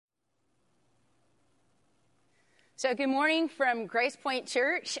So good morning from Grace Point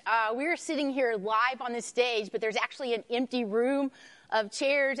Church. We're sitting here live on the stage, but there's actually an empty room of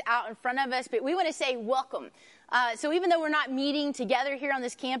chairs out in front of us. But we want to say welcome. So even though we're not meeting together here on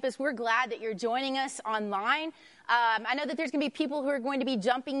this campus, we're glad that you're joining us online. I know that there's going to be people who are going to be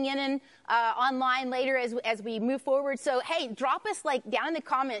jumping in and online later as we move forward. So, hey, drop us down in the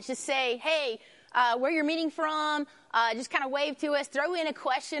comments. Just say, hey, where you're meeting from. Just kind of wave to us. Throw in a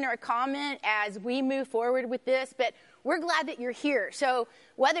question or a comment as we move forward with this. But we're glad that you're here. So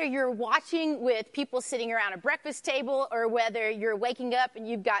whether you're watching with people sitting around a breakfast table or whether you're waking up and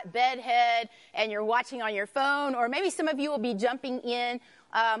you've got bedhead and you're watching on your phone, or maybe some of you will be jumping in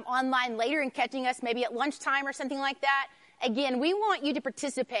online later and catching us maybe at lunchtime or something like that. Again, we want you to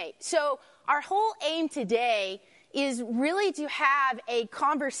participate. So our whole aim today is really to have a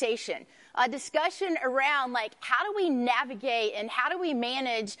conversation, a discussion around how do we navigate and how do we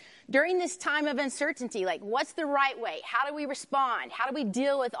manage during this time of uncertainty? What's the right way? How do we respond? How do we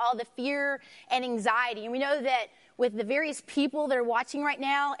deal with all the fear and anxiety? And we know that with the various people that are watching right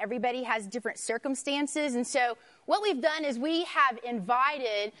now, everybody has different circumstances. And so what we've done is we have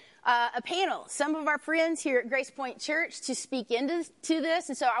invited a panel, some of our friends here at Grace Point Church, to speak into this.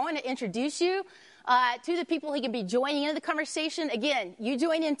 And so I want to introduce you to the people who can be joining into the conversation. Again, you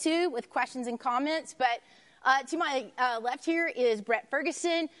join in too with questions and comments. But to my left here is Brett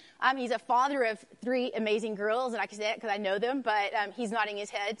Ferguson. He's a father of 3 amazing girls, and I can say that because I know them, but he's nodding his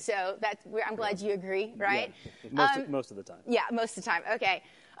head, so I'm glad you agree, right? Yeah, most of the time. Yeah, most of the time. Okay.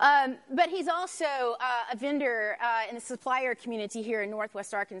 But he's also a vendor in the supplier community here in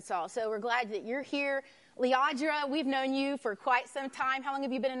Northwest Arkansas, so we're glad that you're here. Leandra, we've known you for quite some time. How long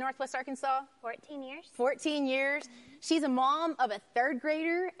have you been in Northwest Arkansas? 14 years. 14 years. She's a mom of a 3rd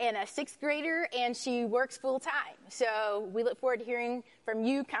grader and a 6th grader, and she works full-time. So we look forward to hearing from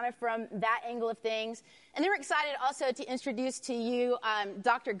you kind of from that angle of things. And then we're excited also to introduce to you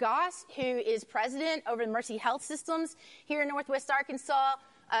Dr. Goss, who is president over the Mercy Health Systems here in Northwest Arkansas,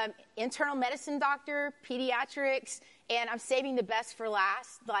 internal medicine doctor, pediatrics, and I'm saving the best for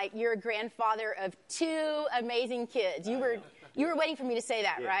last. You're a grandfather of 2 amazing kids. You were waiting for me to say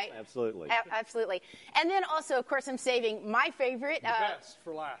that, yes, right? Absolutely. Absolutely. And then also, of course, I'm saving my favorite. The best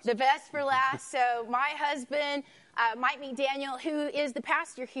for last. The best for last. So my husband, Mike McDaniel, who is the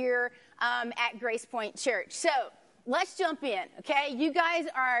pastor here at Grace Point Church. So let's jump in, okay? You guys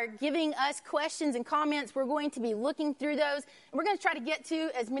are giving us questions and comments. We're going to be looking through those. And we're going to try to get to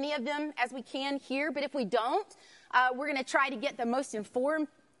as many of them as we can here. But if we don't, we're going to try to get the most informed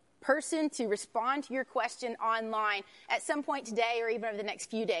person to respond to your question online at some point today or even over the next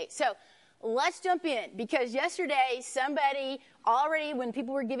few days. So let's jump in, because yesterday somebody already, when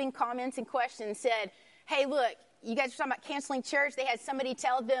people were giving comments and questions, said, hey, look, you guys are talking about canceling church. They had somebody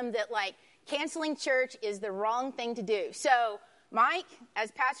tell them that canceling church is the wrong thing to do. So Mike,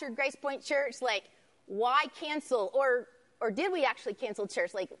 as pastor of Grace Point Church, why cancel? Or did we actually cancel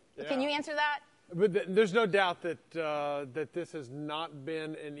church? Can you answer that? But there's no doubt that this has not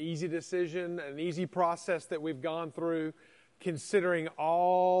been an easy decision, an easy process that we've gone through, considering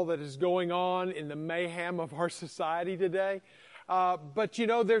all that is going on in the mayhem of our society today. But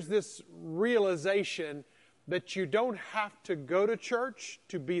there's this realization that you don't have to go to church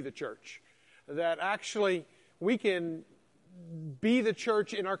to be the church. That actually we can be the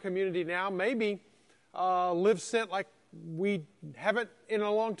church in our community now, maybe live sent like we haven't in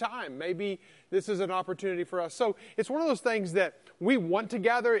a long time. Maybe this is an opportunity for us. So it's one of those things that we want to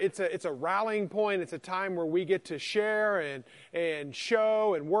gather. It's a rallying point. It's a time where we get to share and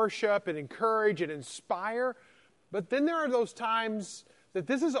show and worship and encourage and inspire. But then there are those times that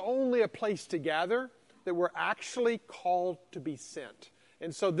this is only a place to gather, that we're actually called to be sent.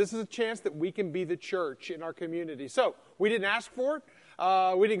 And so this is a chance that we can be the church in our community. So we didn't ask for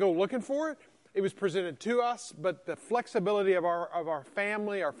it. We didn't go looking for it. It was presented to us, but the flexibility of our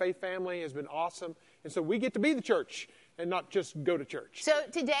family, our faith family, has been awesome. And so we get to be the church and not just go to church. So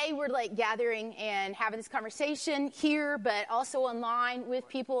today we're gathering and having this conversation here, but also online with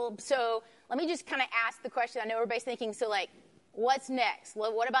people. So let me just kind of ask the question. I know everybody's thinking, so what's next?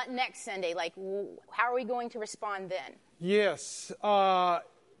 What about next Sunday? How are we going to respond then? Yes.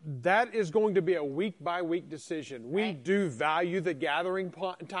 That is going to be a week-by-week decision. We do value the gathering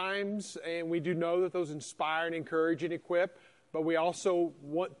times, and we do know that those inspire and encourage and equip, but we also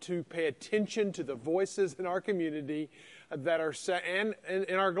want to pay attention to the voices in our community that are and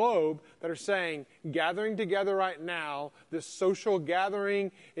in our globe that are saying, gathering together right now, this social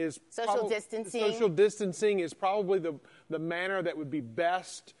gathering is social distancing is probably the manner that would be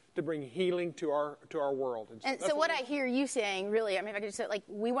best to bring healing to our world. And so what I hear you saying, really, I mean, if I could just say, like,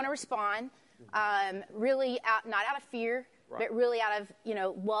 we want to respond, really not out of fear, right, but really out of,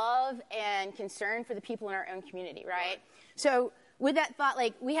 love and concern for the people in our own community, right? So with that thought,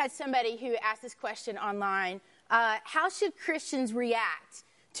 like, we had somebody who asked this question online, how should Christians react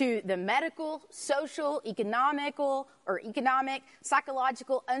to the medical, social, economic,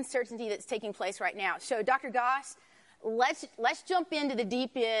 psychological uncertainty that's taking place right now? So Dr. Goss, let's jump into the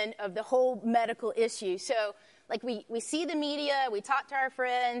deep end of the whole medical issue. So, like, we see the media, we talk to our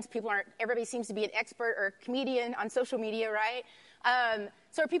friends, everybody seems to be an expert or a comedian on social media, right?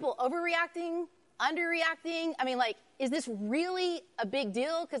 So are people overreacting, underreacting? I mean, like, is this really a big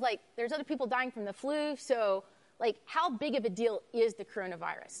deal? Because, like, there's other people dying from the flu, so, like, how big of a deal is the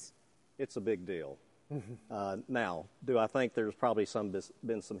coronavirus? It's a big deal. Now, do I think there's probably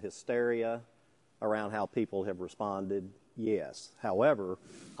been some hysteria around how people have responded? Yes. However,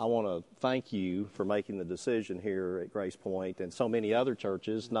 I want to thank you for making the decision here at Grace Point and so many other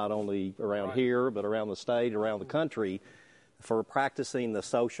churches, not only around here, but around the state, around the country, for practicing the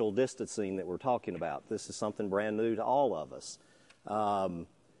social distancing that we're talking about. This is something brand new to all of us.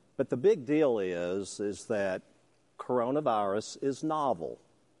 But the big deal is that coronavirus is novel.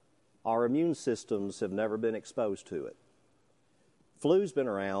 Our immune systems have never been exposed to it. Flu's been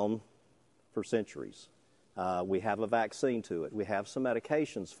around for centuries. We have a vaccine to it. We have some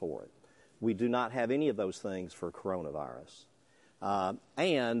medications for it. We do not have any of those things for coronavirus.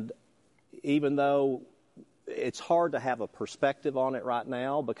 And even though it's hard to have a perspective on it right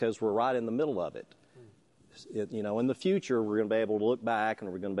now because we're right in the middle of it. In the future, we're going to be able to look back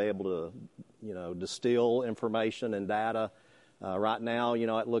and we're going to be able to, distill information and data. Right now,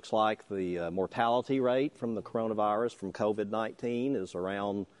 it looks like the mortality rate from the coronavirus, from COVID-19, is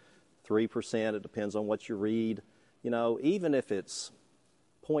around 3%. It depends on what you read. Even if it's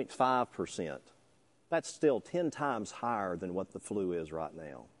 0.5%, that's still 10 times higher than what the flu is right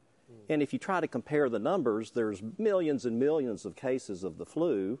now. And if you try to compare the numbers, there's millions and millions of cases of the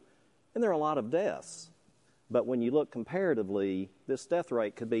flu, and there are a lot of deaths. But when you look comparatively, this death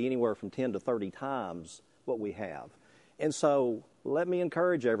rate could be anywhere from 10 to 30 times what we have. And so let me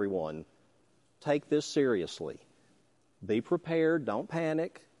encourage everyone, take this seriously. Be prepared, don't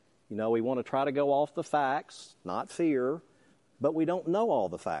panic. We want to try to go off the facts, not fear, but we don't know all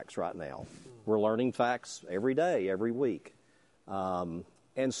the facts right now. We're learning facts every day, every week.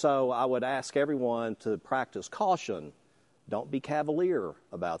 And so I would ask everyone to practice caution. Don't be cavalier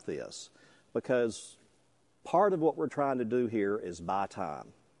about this, because part of what we're trying to do here is buy time.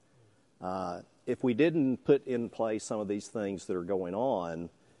 If we didn't put in place some of these things that are going on,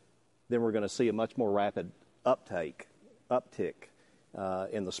 then we're going to see a much more rapid uptick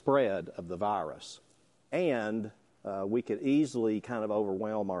in the spread of the virus. And we could easily kind of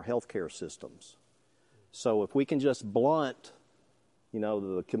overwhelm our healthcare systems. So if we can just blunt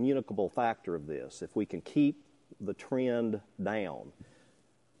the communicable factor of this, if we can keep the trend down,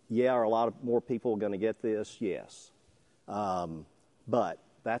 are a lot of more people going to get this? Yes. But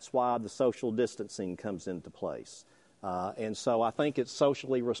that's why the social distancing comes into place. And so I think it's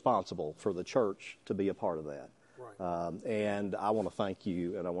socially responsible for the church to be a part of that. Right. And I want to thank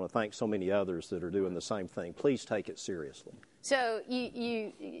you, and I want to thank so many others that are doing the same thing. Please take it seriously. So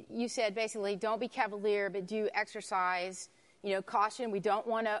you said basically don't be cavalier, but do exercise caution. We don't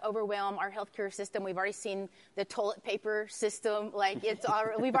want to overwhelm our healthcare system. We've already seen the toilet paper system. Like,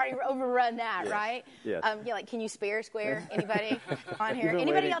 we've already overrun that, right? Yes. Like, can you spare square? Anybody on here?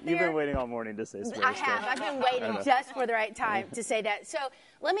 Anybody out there? You've been waiting all morning to say square. I have. I've been waiting just for the right time to say that. So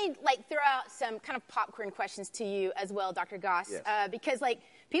let me throw out some kind of popcorn questions to you as well, Dr. Goss, yes. Because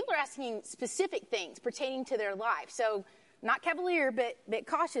people are asking specific things pertaining to their life. So not cavalier, but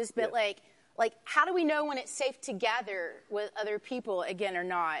cautious, but yes. Like, how do we know when it's safe to gather with other people again or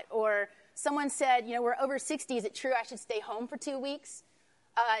not? Or someone said, we're over 60. Is it true I should stay home for 2 weeks?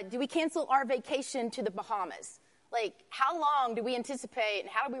 Do we cancel our vacation to the Bahamas? Like, how long do we anticipate and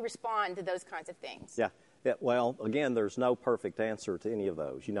how do we respond to those kinds of things? Yeah. Well, again, there's no perfect answer to any of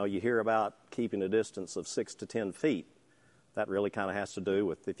those. You hear about keeping a distance of 6 to 10 feet. That really kind of has to do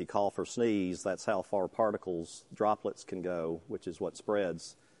with if you cough or sneeze, that's how far droplets can go, which is what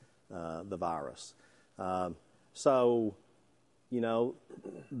spreads the virus. So,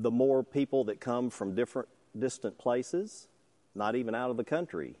 the more people that come from distant places, not even out of the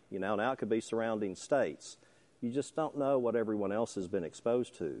country, now it could be surrounding states. You just don't know what everyone else has been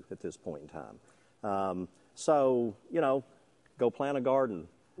exposed to at this point in time. So, go plant a garden,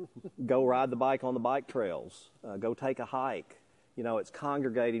 go ride the bike on the bike trails, go take a hike. It's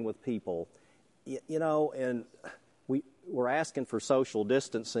congregating with people, and we're asking for social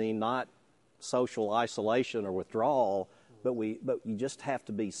distancing, not social isolation or withdrawal, but you just have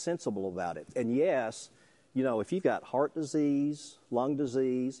to be sensible about it. And yes, if you've got heart disease, lung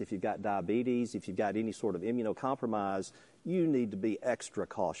disease, if you've got diabetes, if you've got any sort of immunocompromise, you need to be extra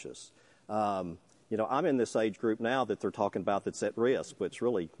cautious. I'm in this age group now that they're talking about that's at risk, which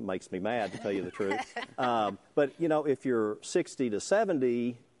really makes me mad, to tell you the truth. But if you're 60 to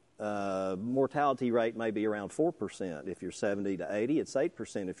 70, mortality rate may be around 4%. If you're 70 to 80, it's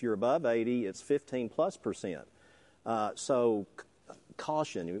 8%. If you're above 80, it's 15+%. So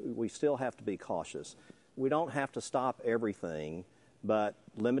caution, we still have to be cautious. We don't have to stop everything, but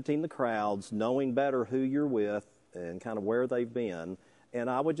limiting the crowds, knowing better who you're with and kind of where they've been. And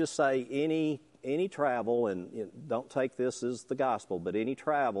I would just say any travel, and don't take this as the gospel, but any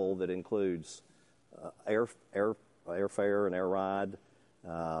travel that includes airfare and air ride,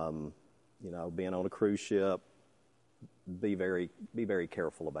 being on a cruise ship, be very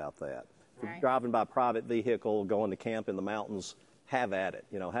careful about that. If you're driving by private vehicle, going to camp in the mountains, have at it.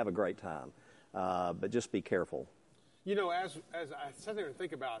 Have a great time, but just be careful. As I sat there and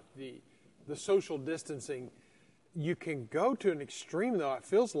think about the social distancing, you can go to an extreme, though. It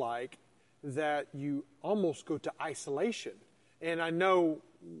feels like that you almost go to isolation. And I know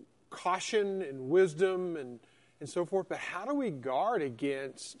caution and wisdom and so forth, but how do we guard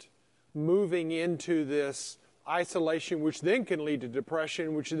against moving into this isolation, which then can lead to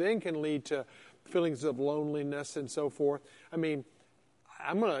depression, which then can lead to feelings of loneliness and so forth? I mean,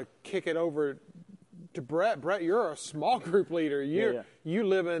 I'm going to kick it over to Brett. Brett, you're a small group leader. You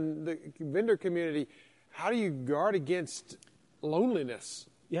live in the vendor community. How do you guard against loneliness?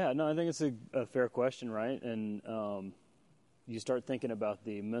 Yeah, no, I think it's a fair question, right? And you start thinking about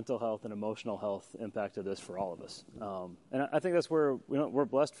the mental health and emotional health impact of this for all of us. And I think that's where we're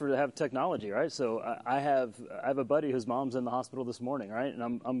blessed to have technology, right? So I have a buddy whose mom's in the hospital this morning, right?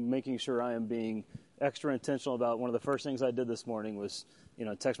 And I'm making sure I am being extra intentional about one of the first things I did this morning was,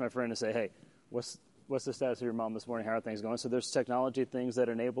 text my friend and say, hey, what's the status of your mom this morning? How are things going? So there's technology things that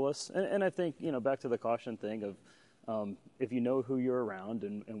enable us. And I think, back to the caution thing of if you know who you're around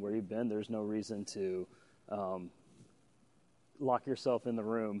and where you've been, there's no reason to lock yourself in the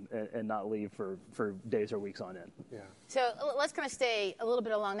room and not leave for days or weeks on end. Yeah. So let's kind of stay a little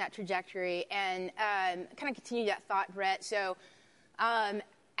bit along that trajectory and kind of continue that thought, Brett. So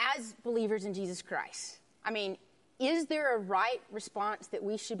as believers in Jesus Christ, I mean, is there a right response that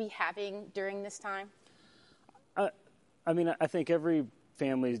we should be having during this time? I think every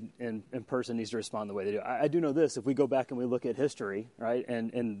family and person needs to respond the way they do. I do know this. If we go back and we look at history, right,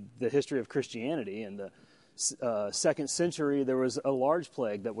 and the history of Christianity in the 2nd century, there was a large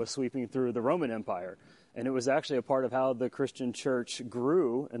plague that was sweeping through the Roman Empire. And it was actually a part of how the Christian church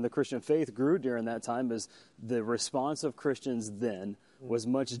grew and the Christian faith grew during that time, is the response of Christians then was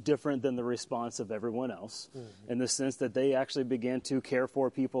much different than the response of everyone else, in the sense that they actually began to care for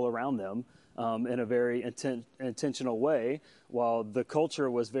people around them in a very intentional way, while the culture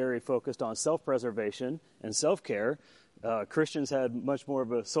was very focused on self-preservation and self-care. Christians had much more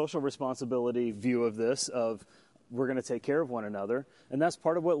of a social responsibility view of this, of we're going to take care of one another. And that's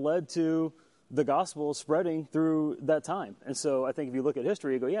part of what led to the gospel spreading through that time. And so I think if you look at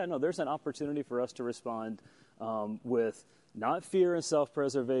history, you go, yeah, no, there's an opportunity for us to respond with not fear and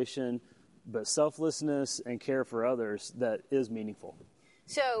self-preservation, but selflessness and care for others that is meaningful.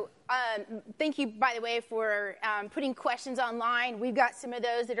 So thank you, by the way, for putting questions online. We've got some of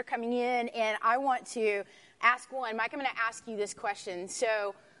those that are coming in, and I want to ask one. Mike, I'm going to ask you this question.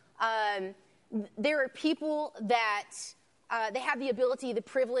 So there are people that they have the ability, the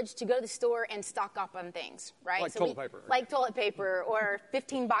privilege to go to the store and stock up on things, right? Like toilet paper. Like toilet paper or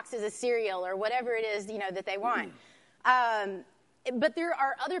 15 boxes of cereal or whatever it is, that they want. But there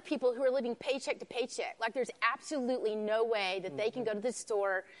are other people who are living paycheck to paycheck. Like there's absolutely no way that they can go to the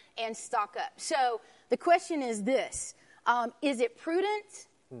store and stock up. So the question is this, is it prudent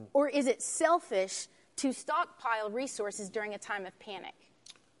or is it selfish to stockpile resources during a time of panic?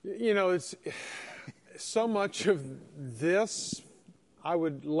 It's so much of this, I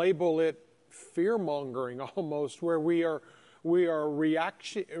would label it fear-mongering almost, where we are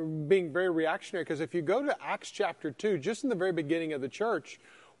being very reactionary. Because if you go to Acts chapter 2, just in the very beginning of the church,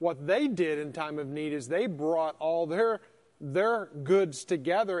 what they did in time of need is they brought all their goods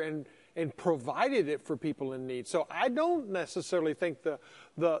together and provided it for people in need. So I don't necessarily think the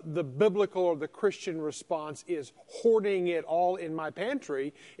biblical or the Christian response is hoarding it all in my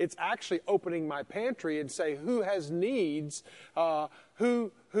pantry. It's actually opening my pantry and say, who has needs,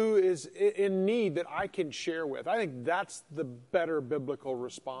 who is in need that I can share with. I think that's the better biblical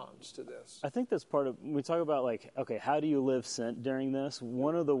response to this. I think that's part of, when we talk about like, okay, how do you live sent during this?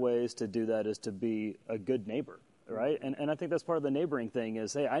 One of the ways to do that is to be a good neighbor. Right, and I think that's part of the neighboring thing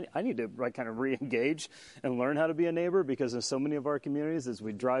is, hey, I need to kind of re-engage and learn how to be a neighbor, because in so many of our communities, as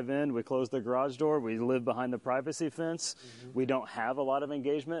we drive in, we close the garage door, we live behind the privacy fence, we don't have a lot of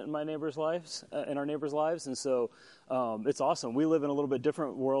engagement in my neighbors' lives, in our neighbors' lives, and so it's awesome. We live in a little bit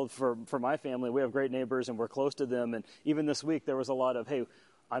different world for my family. We have great neighbors, and we're close to them, and even this week there was a lot of, hey,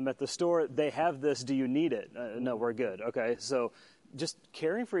 I'm at the store, they have this, do you need it? No, we're good. Okay, so just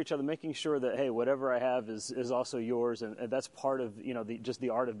caring for each other, making sure that, hey, whatever I have is also yours, and that's part of, just the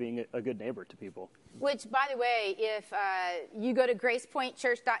art of being a good neighbor to people. Which, by the way, if you go to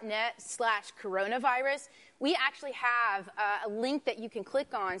gracepointchurch.net/coronavirus, we actually have a link that you can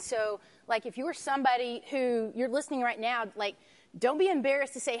click on. So, like, if you're somebody who you're listening right now, like, don't be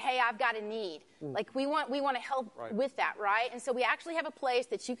embarrassed to say, hey, I've got a need. Like, we want to help with that, right? And so we actually have a place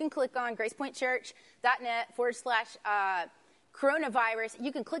that you can click on, gracepointchurch.net/coronavirus.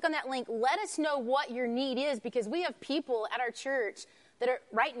 You can click on that link. Let us know what your need is, because we have people at our church that are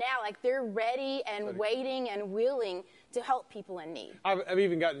right now, like, they're ready and waiting and willing to help people in need. I've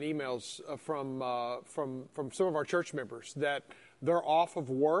even gotten emails from some of our church members that they're off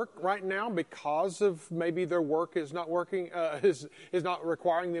of work right now because of maybe their work is not working, is not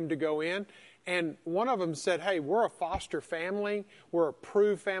requiring them to go in. And one of them said, hey, we're a foster family. We're a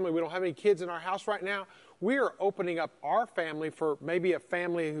approved family. We don't have any kids in our house right now. We are opening up our family for maybe a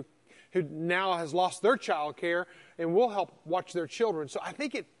family who now has lost their child care, and we'll help watch their children. So I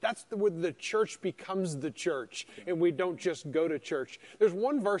think that's where the church becomes the church, and we don't just go to church. There's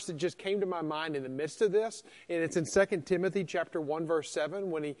one verse that just came to my mind in the midst of this, and it's in 2 Timothy chapter 1, verse 7,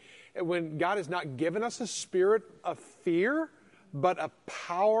 when God has not given us a spirit of fear, but a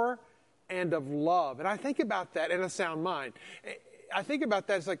power and of love. And I think about that, and a sound mind. I think about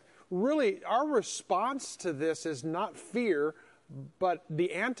that as like, really, our response to this is not fear, but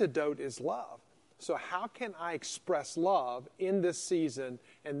the antidote is love. So how can I express love in this season?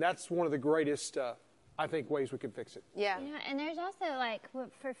 And that's one of the greatest, I think, ways we can fix it. Yeah. And there's also, like,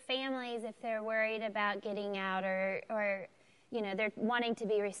 for families, if they're worried about getting out or they're wanting to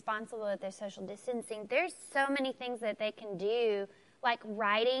be responsible with their social distancing, there's so many things that they can do, like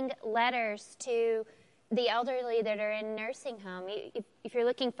writing letters to the elderly that are in nursing home. If you're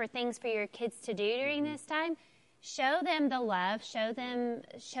looking for things for your kids to do during this time, show them the love, show them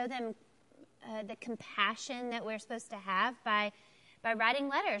the compassion that we're supposed to have by writing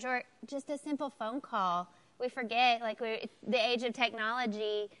letters, or just a simple phone call. We forget, like, the age of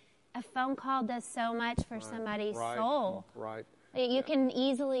technology, a phone call does so much for somebody's soul. Right. You can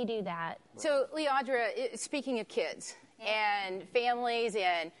easily do that. So, Leandra, speaking of kids and families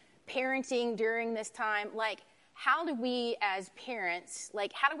and parenting during this time, like, how do we as parents,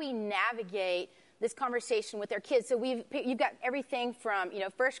 like, how do we navigate this conversation with their kids? So you've got everything from,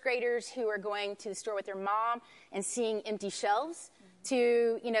 first graders who are going to the store with their mom and seeing empty shelves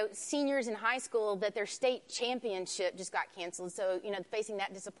to, seniors in high school that their state championship just got canceled. So, facing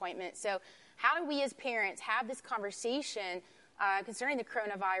that disappointment. So how do we as parents have this conversation concerning the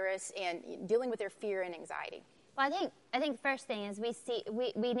coronavirus and dealing with their fear and anxiety? Well, I think first thing is we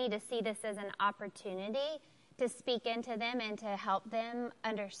need to see this as an opportunity to speak into them and to help them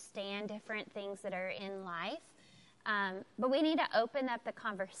understand different things that are in life. But we need to open up the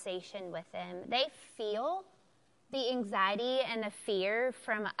conversation with them. They feel the anxiety and the fear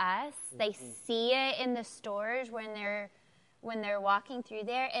from us. They see it in the stores when they're walking through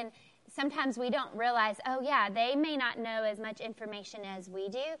there. And sometimes we don't realize, they may not know as much information as we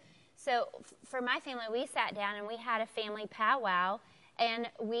do. So for my family, we sat down and we had a family powwow, and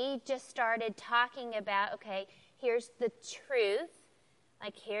we just started talking about, okay, here's the truth,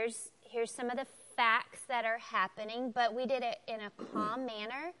 like here's some of the facts that are happening, but we did it in a calm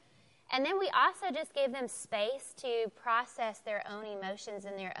manner. And then we also just gave them space to process their own emotions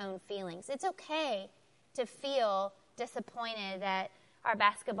and their own feelings. It's okay to feel disappointed that our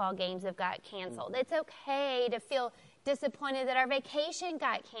basketball games have got canceled. It's okay to feel disappointed that our vacation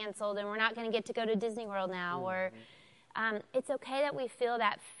got canceled and we're not going to get to go to Disney World now. Or it's okay that we feel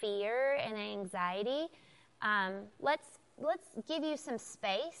that fear and anxiety. Let's give you some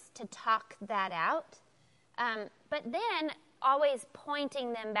space to talk that out. But then always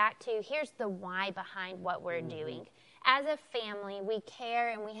pointing them back to, here's the why behind what we're doing. as a family, we care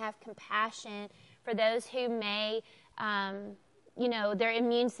and we have compassion for those who may, their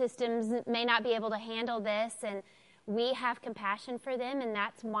immune systems may not be able to handle this, and we have compassion for them, and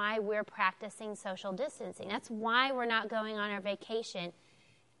that's why we're practicing social distancing. That's why we're not going on our vacation.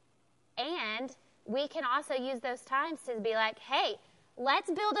 And we can also use those times to be like, hey, let's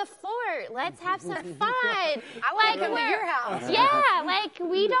build a fort. Let's have some fun. I want to come to your house. Yeah,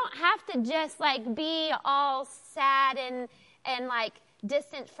 we don't have to just be all sad and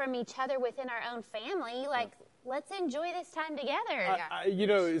distant from each other within our own family. Let's enjoy this time together.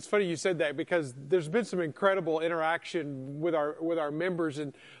 It's funny you said that, because there's been some incredible interaction with our members,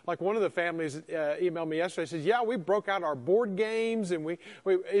 and one of the families emailed me yesterday, says, yeah, we broke out our board games, and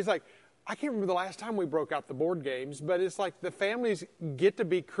it's like, I can't remember the last time we broke out the board games, but it's like the families get to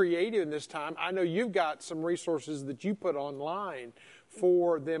be creative in this time. I know you've got some resources that you put online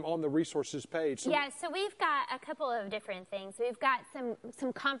for them on the resources page. So we've got a couple of different things. We've got some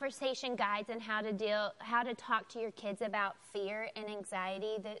conversation guides on how to talk to your kids about fear and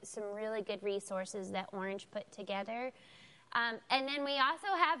anxiety. Some really good resources that Orange put together. And then we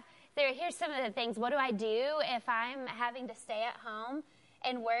also have, here's some of the things. What do I do if I'm having to stay at home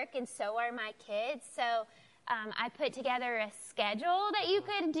and work, and so are my kids? So I put together a schedule that you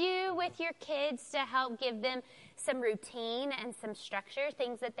could do with your kids to help give them some routine and some structure,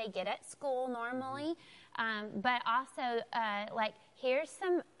 things that they get at school normally. But also, here's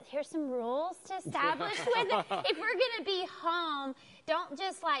some rules to establish with it. If we're going to be home, don't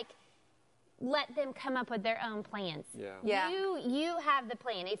just let them come up with their own plans. Yeah. You have the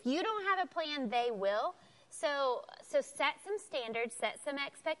plan. If you don't have a plan, they will. So set some standards, set some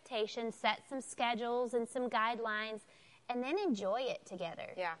expectations, set some schedules and some guidelines, and then enjoy it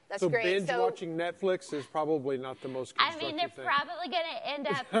together. Yeah, that's so great. Binge watching Netflix is probably not the most constructive they're thing. probably going to end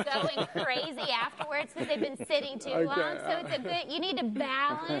up going crazy afterwards because they've been sitting too long. So you need to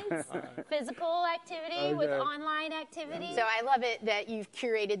balance physical activity with online activity. So I love it that you've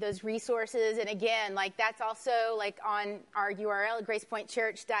curated those resources. And again, that's also on our URL,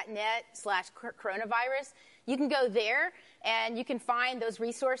 gracepointchurch.net/coronavirus. You can go there and you can find those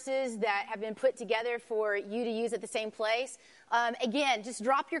resources that have been put together for you to use at the same place. Again, just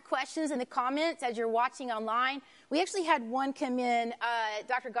drop your questions in the comments as you're watching online. We actually had one come in.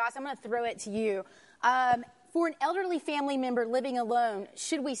 Dr. Goss, I'm going to throw it to you. For an elderly family member living alone,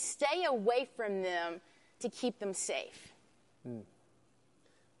 should we stay away from them to keep them safe?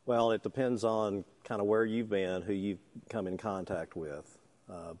 Well, it depends on kind of where you've been, who you've come in contact with.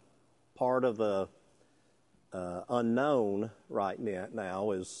 Part of the unknown right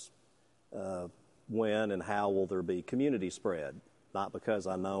now is when and how will there be community spread. Not because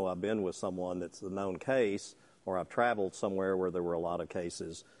I know I've been with someone that's a known case or I've traveled somewhere where there were a lot of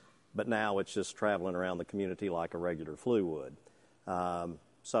cases, but now it's just traveling around the community like a regular flu would.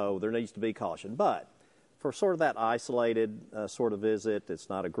 So there needs to be caution. But for sort of that isolated sort of visit, it's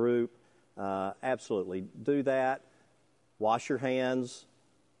not a group, absolutely do that. Wash your hands.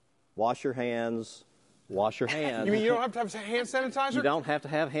 Wash your hands. You mean you don't have to have hand sanitizer? You don't have to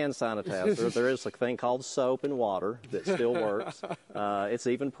have hand sanitizer. There is a thing called soap and water that still works. It's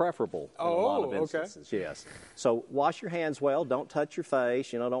even preferable in a lot of instances. Okay. Yes. So wash your hands well. Don't touch your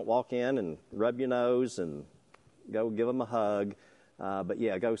face. Don't walk in and rub your nose and go give them a hug. But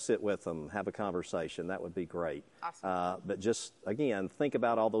yeah, go sit with them, have a conversation. That would be great. Awesome. But just, again, think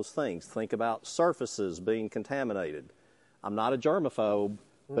about all those things. Think about surfaces being contaminated. I'm not a germaphobe,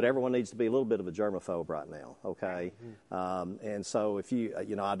 but everyone needs to be a little bit of a germaphobe right now, okay? And so if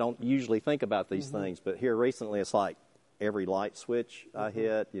I don't usually think about these things, but here recently it's like every light switch I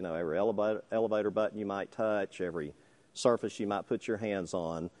hit, every elevator button you might touch, every surface you might put your hands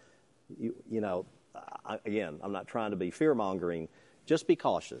on. Again, I'm not trying to be fear-mongering. Just be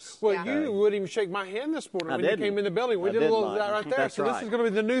cautious. Well, you wouldn't even shake my hand this morning when you came in the building. We did a little that right there. That's so right. This is going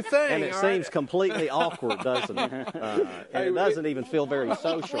to be the new thing. And it seems completely awkward, doesn't it? And it doesn't even feel very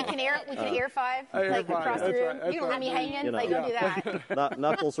social. We can air five, across the That's room. right. You don't have me hanging. Don't do that.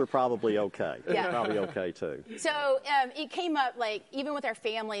 Knuckles are probably okay. Yeah. They're probably okay, too. So it came up, even with our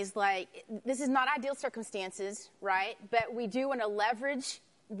families, this is not ideal circumstances, right? But we do want to leverage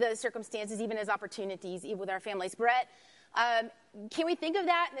the circumstances even as opportunities, even with our families. Brett, can we think of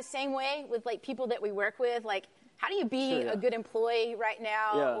that in the same way with people that we work with? How do you be a good employee right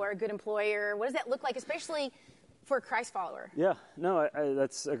now or a good employer? What does that look like, especially for a Christ follower? Yeah, no,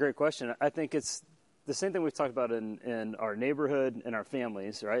 that's a great question. I think it's the same thing we've talked about in our neighborhood and our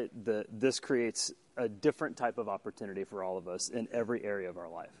families, right? This creates a different type of opportunity for all of us in every area of our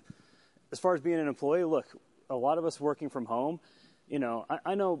life. As far as being an employee, look, a lot of us working from home,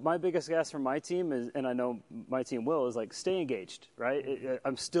 I know my biggest ask from my team is, and I know my team will, is like stay engaged, right?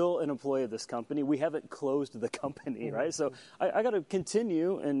 I'm still an employee of this company. We haven't closed the company, right? So I got to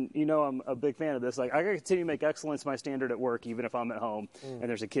continue, and I'm a big fan of this. Like I got to continue to make excellence my standard at work, even if I'm at home and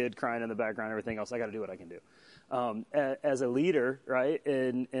there's a kid crying in the background, everything else. I got to do what I can do. As a leader, right,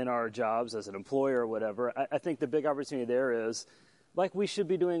 in our jobs, as an employer or whatever, I think the big opportunity there is, like we should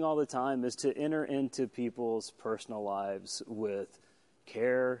be doing all the time, is to enter into people's personal lives with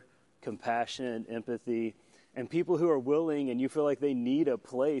care, compassion, empathy, and people who are willing and you feel like they need a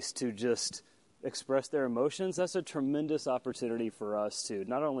place to just express their emotions. That's a tremendous opportunity for us to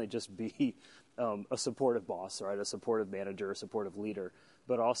not only just be a supportive boss, right, a supportive manager, a supportive leader,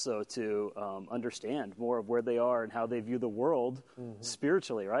 but also to understand more of where they are and how they view the world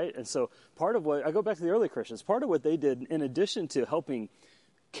spiritually, right? And so part of what, I go back to the early Christians, part of what they did, in addition to helping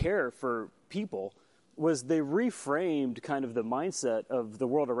care for people, was they reframed kind of the mindset of the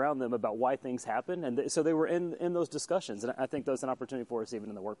world around them about why things happen. And so they were in those discussions. And I think that's an opportunity for us even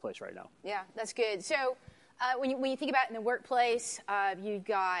in the workplace right now. Yeah, that's good. So when you think about in the workplace, you've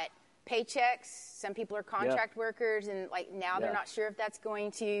got paychecks. Some people are contract workers, and like now they're not sure if that's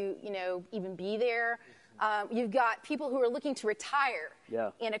going to, even be there. You've got people who are looking to retire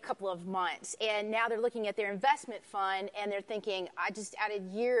in a couple of months, and now they're looking at their investment fund, and they're thinking, I just added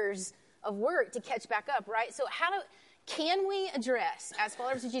years of work to catch back up, right? So can we address, as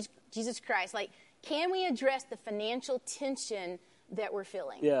followers of Jesus Christ, can we address the financial tension that we're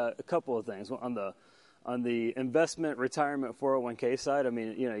feeling? Yeah, a couple of things. On the investment, retirement, 401k side, I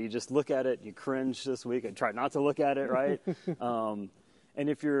mean, you just look at it, you cringe this week, and try not to look at it, right? And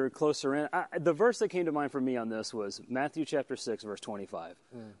if you're closer in, the verse that came to mind for me on this was Matthew chapter 6, verse 25,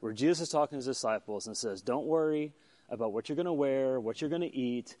 where Jesus is talking to his disciples and says, don't worry about what you're going to wear, what you're going to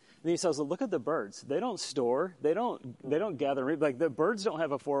eat. And he says, look at the birds. They don't store. They don't gather. Like the birds don't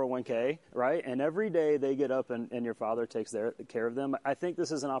have a 401k, right? And every day they get up and your Father takes care of them. I think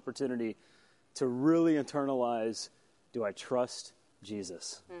this is an opportunity to really internalize, do I trust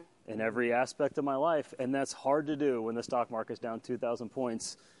Jesus in every aspect of my life? And that's hard to do when the stock market's down 2,000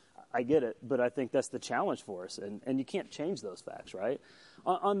 points. I get it, but I think that's the challenge for us, and you can't change those facts, right?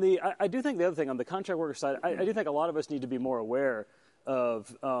 I do think the other thing, on the contract worker side, I do think a lot of us need to be more aware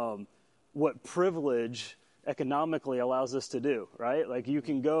of what privilege economically allows us to do, right? Like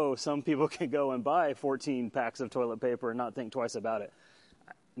some people can go and buy 14 packs of toilet paper and not think twice about it.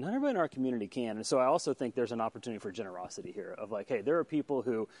 Not everybody in our community can. And so I also think there's an opportunity for generosity here of like, hey, there are people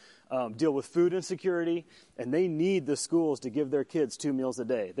who deal with food insecurity, and they need the schools to give their kids 2 meals a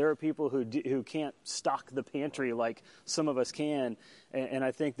day. There are people who can't stock the pantry like some of us can. And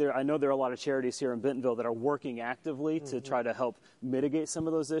I think I know there are a lot of charities here in Bentonville that are working actively to try to help mitigate some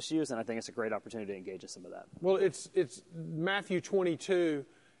of those issues. And I think it's a great opportunity to engage in some of that. Well, it's Matthew 22.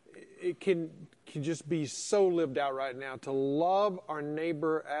 It can just be so lived out right now, to love our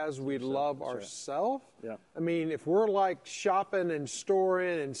neighbor as we love ourselves. Yeah. I mean, if we're like shopping and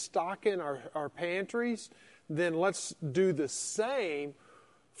storing and stocking our pantries, then let's do the same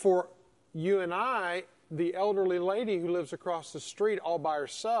for you and I, the elderly lady who lives across the street all by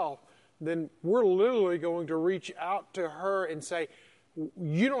herself. Then we're literally going to reach out to her and say,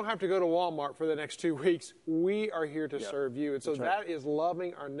 you don't have to go to Walmart for the next 2 weeks. We are here to serve you. And so that is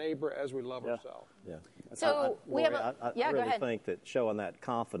loving our neighbor as we love ourselves. Yeah. So I really think that showing that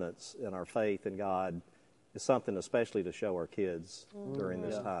confidence in our faith in God is something especially to show our kids during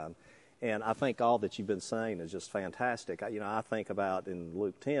this time. And I think all that you've been saying is just fantastic. I think about in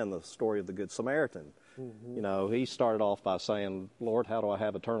Luke 10, the story of the Good Samaritan. He started off by saying, Lord, how do I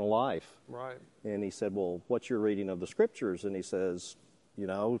have eternal life? Right. And he said, well, what's your reading of the Scriptures? And he says,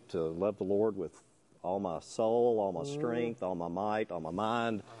 to love the Lord with all my soul, all my strength, all my might, all my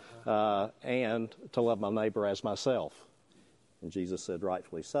mind, and to love my neighbor as myself. And Jesus said,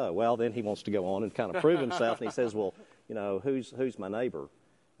 rightfully so. Well, then he wants to go on and kind of prove himself. And he says, well, who's my neighbor?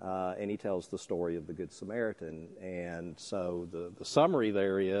 And he tells the story of the Good Samaritan. And so the summary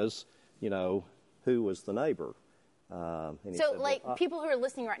there is, who was the neighbor? So, people who are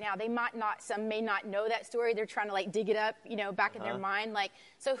listening right now, some may not know that story. They're trying to dig it up, back in their mind.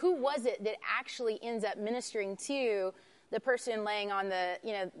 So who was it that actually ends up ministering to the person laying on the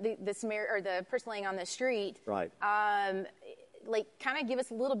person laying on the street? Right. Kind of give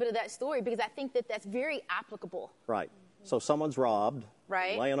us a little bit of that story, because I think that that's very applicable. Right. So someone's robbed,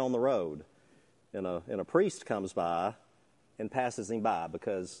 laying on the road, and a priest comes by and passes him by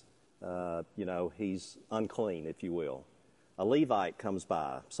because he's unclean, if you will. A Levite comes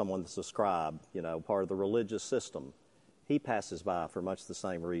by, someone that's a scribe, part of the religious system. He passes by for much the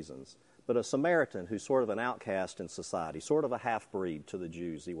same reasons. But a Samaritan, who's sort of an outcast in society, sort of a half-breed to the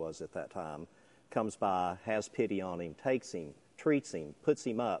Jews he was at that time, comes by, has pity on him, takes him, treats him, puts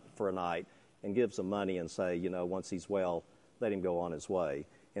him up for a night, and gives him money and say, once he's well, let him go on his way.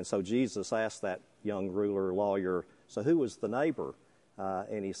 And so Jesus asked that young ruler, lawyer, so who was the neighbor?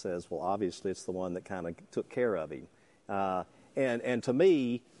 And he says, well, obviously it's the one that kind of took care of him. And to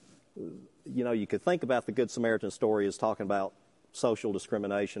me, you could think about the Good Samaritan story as talking about social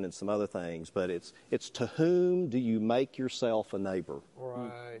discrimination and some other things, but it's to whom do you make yourself a neighbor?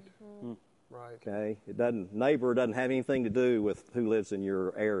 Right. Mm-hmm. Right. Okay. Neighbor doesn't have anything to do with who lives in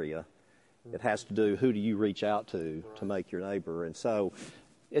your area. It has to do who do you reach out to make your neighbor. And so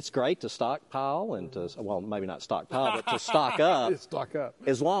it's great to stockpile and maybe not stockpile, but to stock up. Stock up.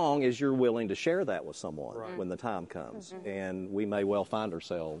 As long as you're willing to share that with someone when the time comes. Mm-hmm. And we may well find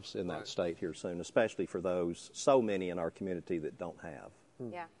ourselves in that state here soon, especially for so many in our community that don't have.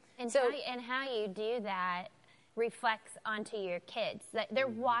 Yeah. And how you do that reflects onto your kids. They're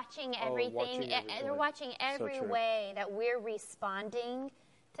watching everything. They're watching every way that we're responding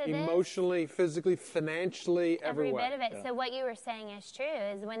to this. Emotionally, physically, financially, every way. bit of it. Yeah. So what you were saying is true,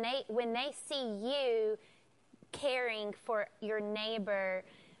 is when they see you caring for your neighbor,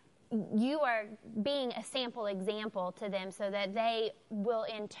 you are being a sample example to them so that they will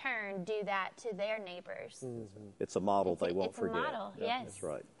in turn do that to their neighbors. Mm-hmm. It's a model they won't forget. It's a model, yes. That's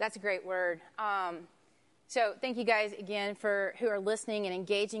right. That's a great word. So thank you guys again for who are listening and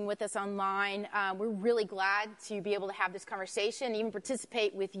engaging with us online. We're really glad to be able to have this conversation, even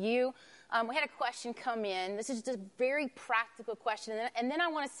participate with you. We had a question come in. This is just a very practical question. And then I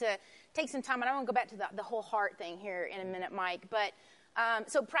want us to take some time, and I want to go back to the whole heart thing here in a minute, Mike. But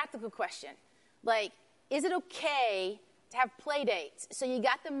so practical question. Like, is it okay to have play dates? So you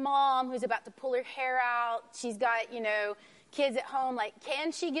got the mom who's about to pull her hair out. She's got, kids at home. Like,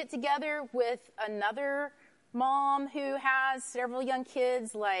 can she get together with another mom who has several young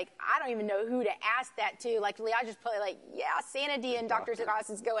kids? Like, I don't even know who to ask that to. Like, I just probably Sanity and Dr.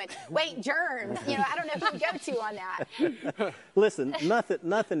 Zagas is going, wait, germs. I don't know who to go to on that. Listen,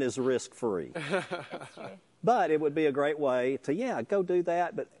 nothing is risk-free. That's true. But it would be a great way to, go do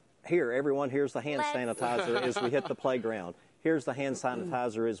that. But here, everyone, here's the hand sanitizer as we hit the playground. Here's the hand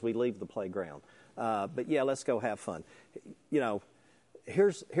sanitizer as we leave the playground. But let's go have fun.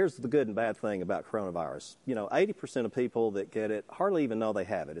 Here's the good and bad thing about coronavirus. 80% of people that get it hardly even know they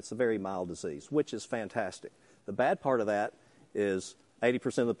have it. It's a very mild disease, which is fantastic. The bad part of that is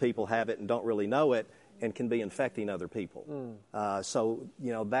 80% of the people have it and don't really know it and can be infecting other people. So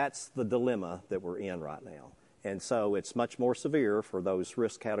that's the dilemma that we're in right now. And so it's much more severe for those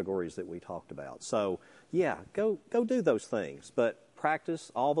risk categories that we talked about. So, go do those things. But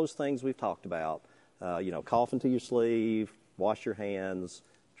practice all those things we've talked about. Cough into your sleeve, wash your hands,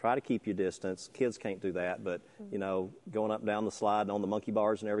 try to keep your distance. Kids can't do that, but, going up and down the slide and on the monkey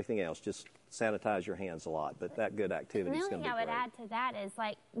bars and everything else, just sanitize your hands a lot. But that good activity is going to be great. The only thing I would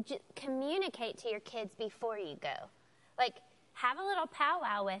add to that is, communicate to your kids before you go. Like, have a little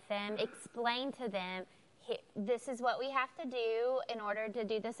powwow with them, explain to them, this is what we have to do in order to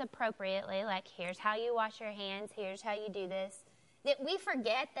do this appropriately. Like, here's how you wash your hands, here's how you do this. That we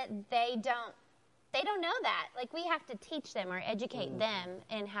forget that they don't know that. Like, we have to teach them or educate them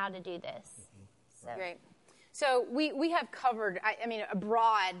in how to do this. So. Great. So we have covered, a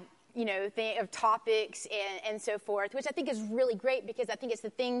broad, thing of topics and so forth, which I think is really great because I think it's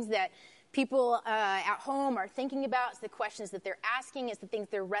the things that people at home are thinking about. It's the questions that they're asking. It's the things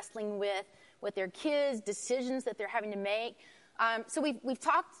they're wrestling with their kids, decisions that they're having to make. So we've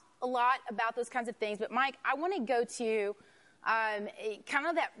talked a lot about those kinds of things. But, Mike, I want to go to kind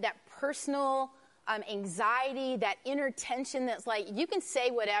of that personal anxiety, that inner tension that's like you can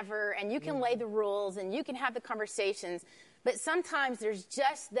say whatever and you can lay the rules and you can have the conversations, but sometimes there's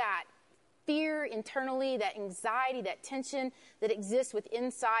just that fear internally, that anxiety, that tension that exists within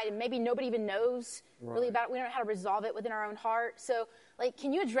inside, and maybe nobody even knows really about it. We don't know how to resolve it within our own heart. So,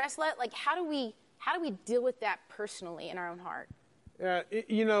 can you address that? Like, how do we deal with that personally in our own heart?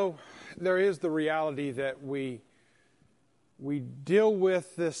 There is the reality that we deal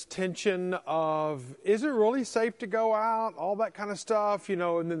with this tension of, is it really safe to go out? All that kind of stuff,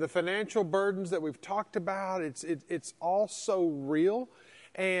 and then the financial burdens that we've talked about, it's all so real.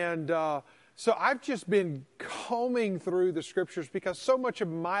 And so I've just been combing through the scriptures because so much of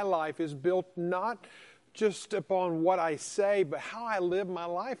my life is built not just upon what I say, but how I live my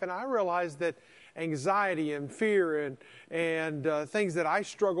life. And I realize that anxiety and fear and things that I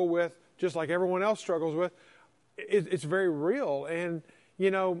struggle with, just like everyone else struggles with, it's very real. And,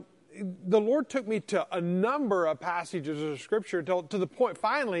 the Lord took me to a number of passages of Scripture to the point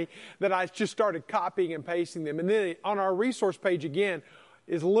finally that I just started copying and pasting them. And then on our resource page again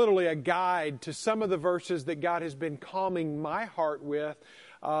is literally a guide to some of the verses that God has been calming my heart with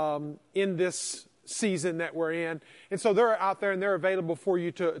in this season that we're in. And so they're out there and they're available for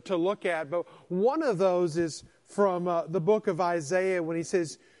you to look at. But one of those is from the book of Isaiah when he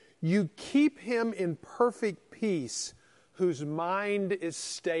says, "You keep him in perfect peace whose mind is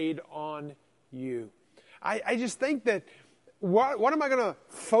stayed on you." I just think that what am I going to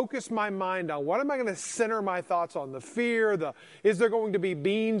focus my mind on? What am I going to center my thoughts on? The fear, is there going to be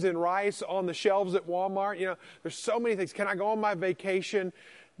beans and rice on the shelves at Walmart? You know, there's so many things. Can I go on my vacation?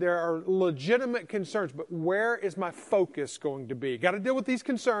 There are legitimate concerns, but where is my focus going to be? Got to deal with these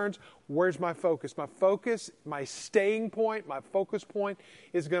concerns. Where's my focus? My focus, my staying point, my focus point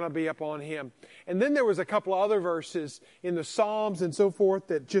is going to be upon Him. And then there was a couple other verses in the Psalms and so forth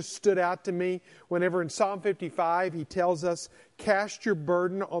that just stood out to me. Whenever in Psalm 55, he tells us, "Cast your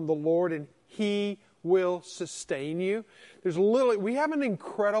burden on the Lord and He will sustain you." We have an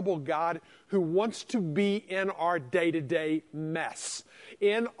incredible God who wants to be in our day-to-day mess,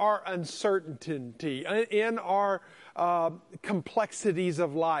 in our uncertainty, in our complexities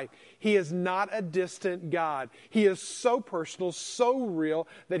of life. He is not a distant God. He is so personal, so real,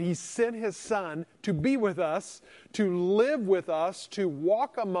 that He sent His Son to be with us, to live with us, to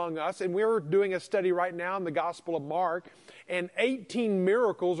walk among us. And we're doing a study right now in the Gospel of Mark, and 18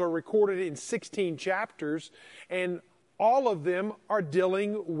 miracles are recorded in 16 chapters, and all of them are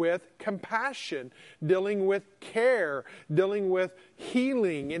dealing with compassion, dealing with care, dealing with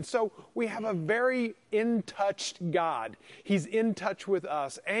healing. And so we have a very in-touch God. He's in touch with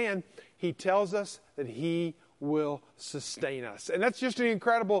us, and He tells us that He will sustain us. And that's just an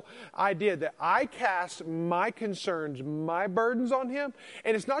incredible idea that I cast my concerns, my burdens on Him.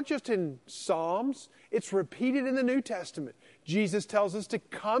 And it's not just in Psalms, it's repeated in the New Testament. Jesus tells us to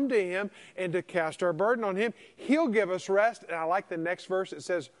come to Him and to cast our burden on Him. He'll give us rest. And I like the next verse. It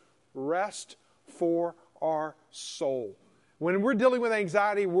says, "Rest for our soul." When we're dealing with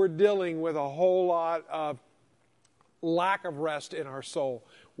anxiety, we're dealing with a whole lot of lack of rest in our soul.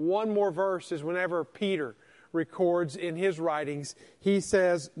 One more verse is whenever Peter records in his writings, he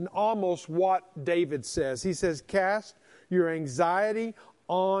says almost what David says. He says, "Cast your anxiety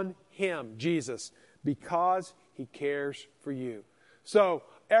on Him," Jesus, "because He cares for you." So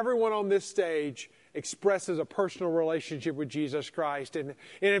everyone on this stage expresses a personal relationship with Jesus Christ. And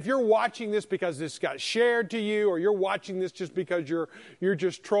if you're watching this because this got shared to you, or you're watching this just because you're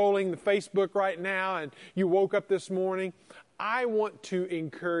just trolling the Facebook right now and you woke up this morning, I want to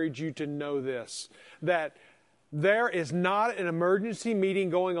encourage you to know this, that there is not an emergency meeting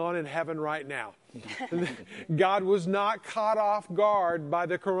going on in heaven right now. God was not caught off guard by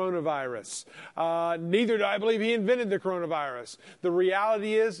the coronavirus. Neither do I believe He invented the coronavirus. The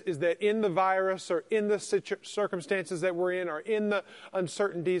reality is that in the virus, or in the circumstances that we're in, or in the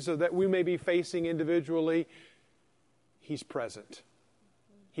uncertainties that we may be facing individually, He's present.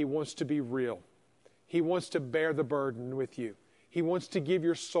 He wants to be real. He wants to bear the burden with you. He wants to give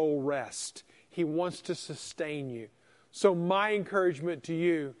your soul rest. He wants to sustain you. So my encouragement to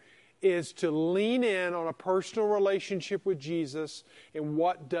you is to lean in on a personal relationship with Jesus. And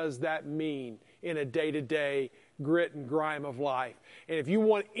what does that mean in a day-to-day grit and grime of life? And if you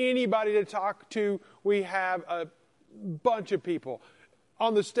want anybody to talk to, we have a bunch of people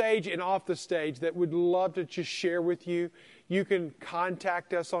on the stage and off the stage that would love to just share with you. You can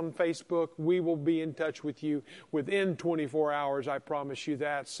contact us on Facebook. We will be in touch with you within 24 hours, I promise you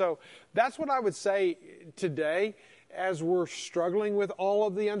that. So that's what I would say today as we're struggling with all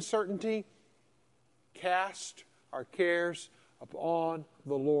of the uncertainty. Cast our cares upon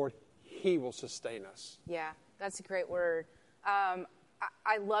the Lord. He will sustain us. Yeah, that's a great word.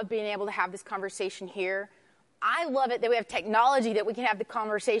 I love being able to have this conversation here. I love it that we have technology that we can have the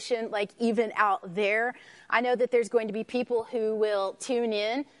conversation like even out there. I know that there's going to be people who will tune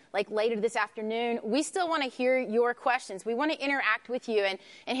in like later this afternoon. We still want to hear your questions. We want to interact with you. And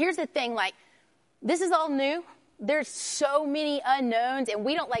here's the thing, like, this is all new. There's so many unknowns, and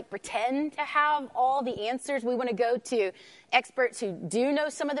we don't like pretend to have all the answers. We want to go to experts who do know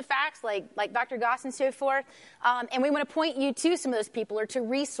some of the facts, like Dr. Goss and so forth. And we want to point you to some of those people or to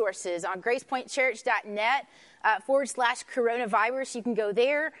resources on gracepointchurch.net /coronavirus. You can go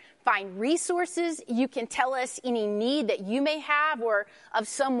there, find resources. You can tell us any need that you may have or of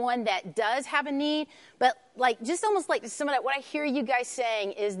someone that does have a need. But like, just almost like some of that, what I hear you guys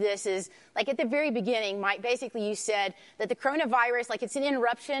saying is like at the very beginning, Mike, basically you said that the coronavirus, like it's an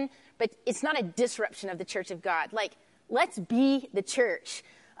interruption, but it's not a disruption of the church of God. Like, let's be the church.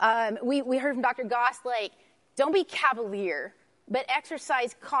 We heard from Dr. Goss, like, don't be cavalier, but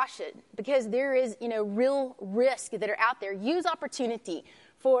exercise caution, because there is, real risk that are out there. Use opportunity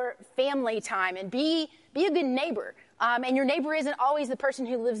for family time and be a good neighbor. And your neighbor isn't always the person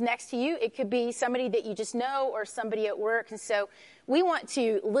who lives next to you. It could be somebody that you just know or somebody at work. And so we want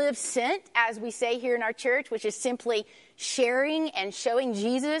to live sent, as we say here in our church, which is simply sharing and showing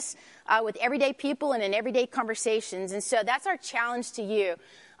Jesus with everyday people and in everyday conversations. And so that's our challenge to you.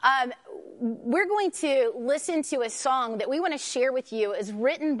 We're going to listen to a song that we want to share with you. It's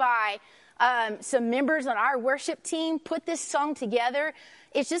written by some members on our worship team. Put this song together.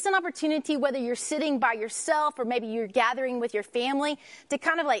 It's just an opportunity, whether you're sitting by yourself or maybe you're gathering with your family, to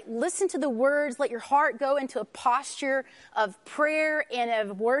kind of like listen to the words, let your heart go into a posture of prayer and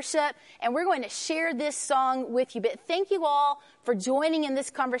of worship. And we're going to share this song with you. But thank you all for joining in this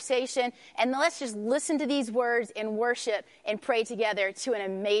conversation. And let's just listen to these words and worship and pray together to an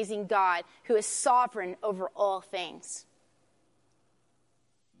amazing God who is sovereign over all things.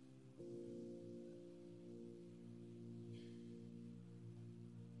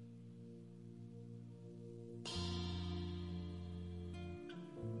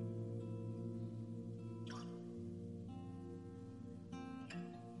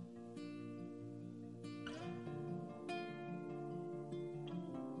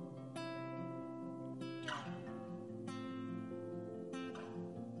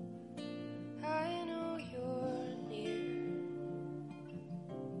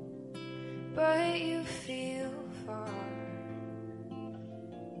 But you feel far.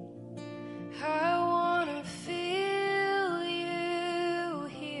 I wanna feel you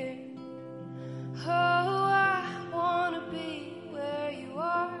here. Oh, I wanna be where you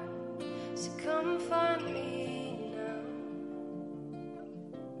are. So come find me now.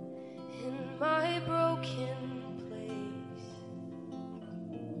 In my broken place,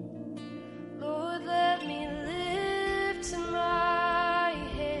 Lord, let me live to my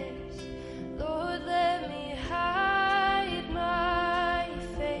hands. Lord, let me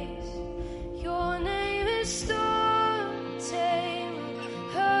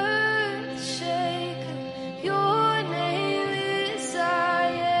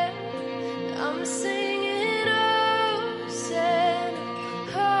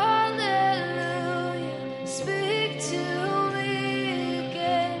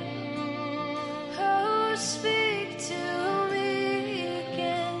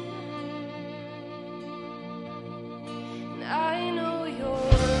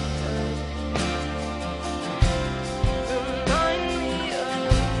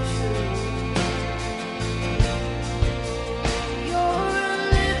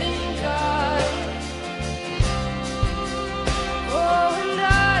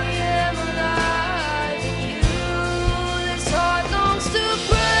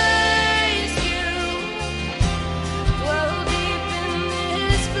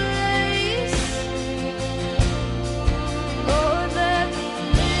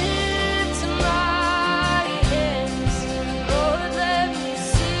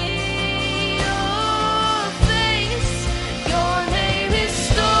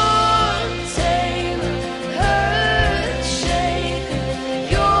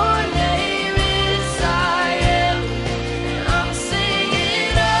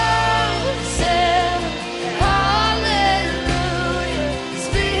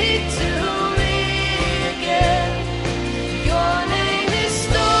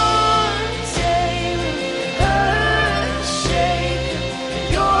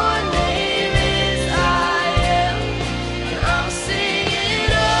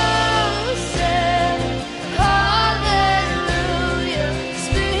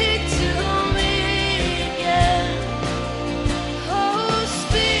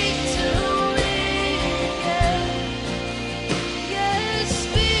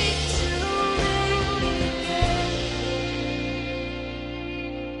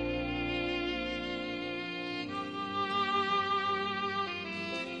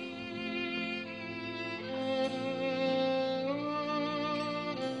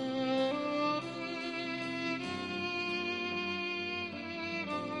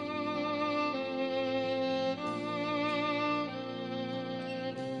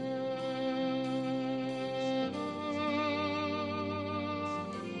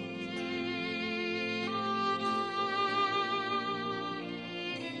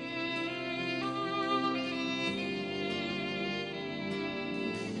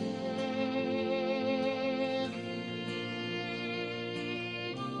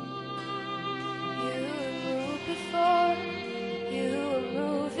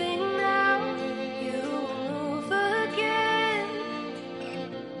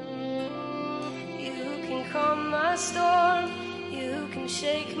storm. You can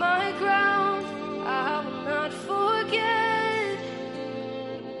shake my ground. I will not forget.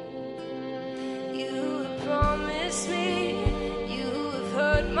 You have promised me. You have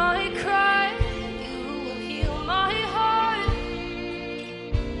heard my cry.